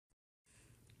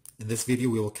In this video,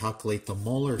 we will calculate the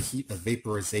molar heat of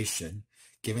vaporization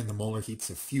given the molar heats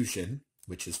of fusion,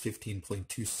 which is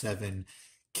 15.27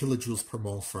 kilojoules per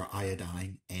mole for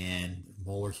iodine, and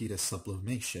molar heat of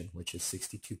sublimation, which is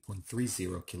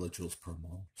 62.30 kilojoules per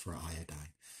mole for iodine.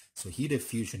 So heat of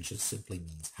fusion just simply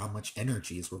means how much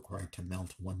energy is required to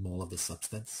melt 1 mole of a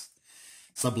substance.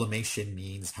 Sublimation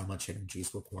means how much energy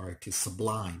is required to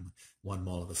sublime 1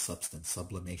 mole of a substance.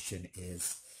 Sublimation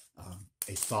is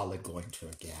a solid going to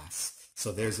a gas.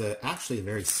 So there's actually a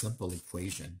very simple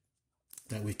equation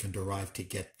that we can derive to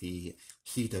get the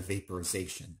heat of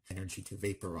vaporization, energy to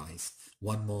vaporize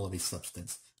 1 mole of a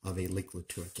substance of a liquid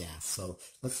to a gas. So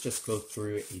let's just go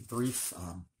through a brief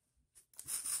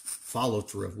follow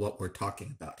through of what we're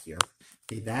talking about here.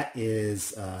 Okay, that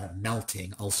is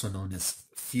melting, also known as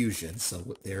fusion.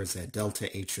 So there's a delta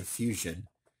H of fusion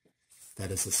that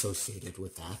is associated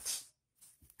with that.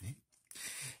 Okay.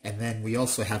 And then we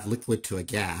also have liquid to a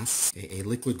gas. A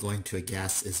liquid going to a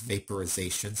gas is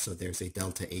vaporization. So there's a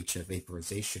delta H of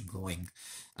vaporization going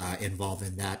involved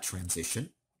in that transition.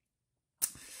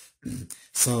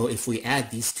 So if we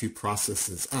add these two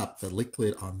processes up, the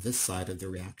liquid on this side of the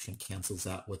reaction cancels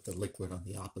out with the liquid on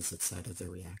the opposite side of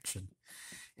the reaction.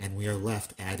 And we are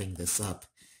left adding this up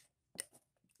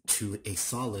to a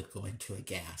solid going to a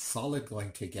gas. Solid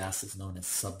going to a gas is known as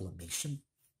sublimation.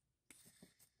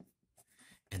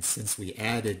 And since we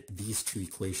added these two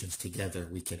equations together,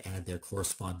 we can add their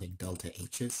corresponding delta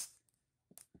H's.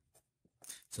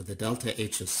 So the delta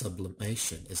H of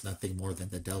sublimation is nothing more than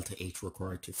the delta H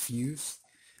required to fuse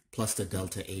plus the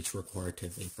delta H required to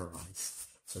vaporize.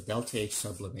 So delta H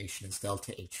sublimation is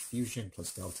delta H fusion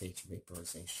plus delta H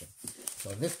vaporization.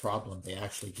 So in this problem, they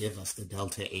actually give us the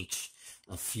delta H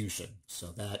of fusion.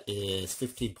 So that is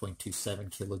 15.27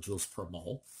 kilojoules per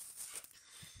mole.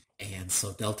 And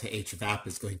so delta H vap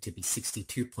is going to be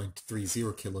 62.30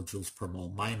 kilojoules per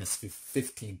mole minus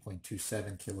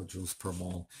 15.27 kilojoules per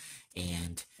mole.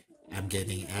 And I'm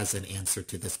getting, as an answer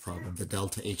to this problem, the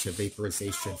delta H of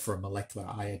vaporization for molecular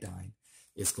iodine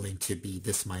is going to be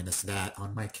this minus that.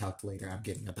 On my calculator, I'm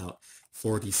getting about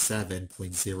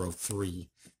 47.03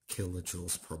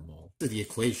 kilojoules per mole. So the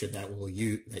equation that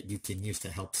you can use to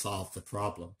help solve the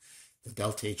problem. The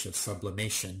delta H of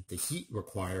sublimation, the heat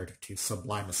required to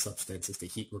sublime a substance is the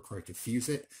heat required to fuse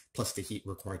it plus the heat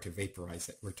required to vaporize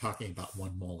it. We're talking about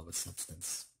 1 mole of a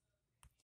substance.